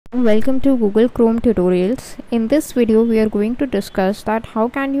Welcome to Google Chrome tutorials. In this video we are going to discuss that how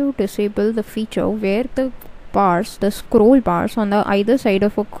can you disable the feature where the scroll bars on the either side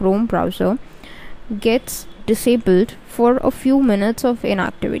of a Chrome browser gets disabled for a few minutes of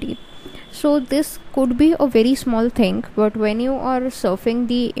inactivity. So this could be a very small thing, but when you are surfing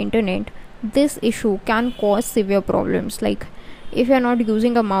the internet, this issue can cause severe problems. Like if you are not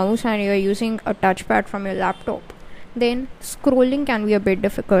using a mouse and you are using a touchpad from your laptop, then scrolling can be a bit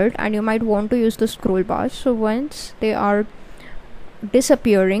difficult and you might want to use the scroll bars. So once they are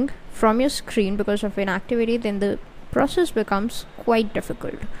disappearing from your screen because of inactivity, then the process becomes quite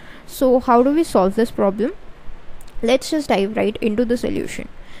difficult. So how do we solve this problem? Let's just dive right into the solution.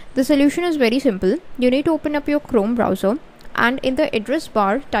 The solution is very simple. You need to open up your Chrome browser and in the address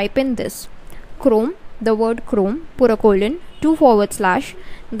bar type in this Chrome, the word Chrome, put a colon, 2/,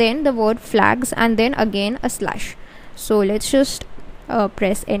 then the word flags and then again a slash. So let's just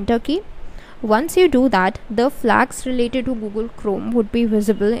press enter key. Once you do that, the flags related to Google Chrome would be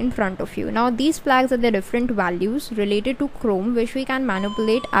visible in front of you. Now these flags are the different values related to Chrome which we can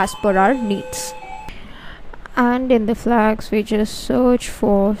manipulate as per our needs. And in the flags we just search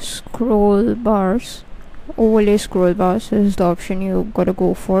for scroll bars. Overlay scroll bars is the option you gotta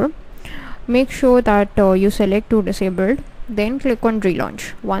go for. Make sure that you select to disabled, then click on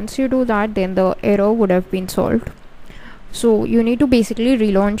relaunch. Once you do that, then the error would have been solved. So you need to basically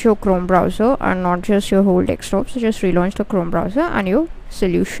relaunch your Chrome browser and not just your whole desktop. So just relaunch the Chrome browser and your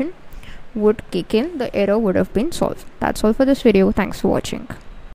solution would kick in. The error would have been solved. That's all for this video. Thanks for watching.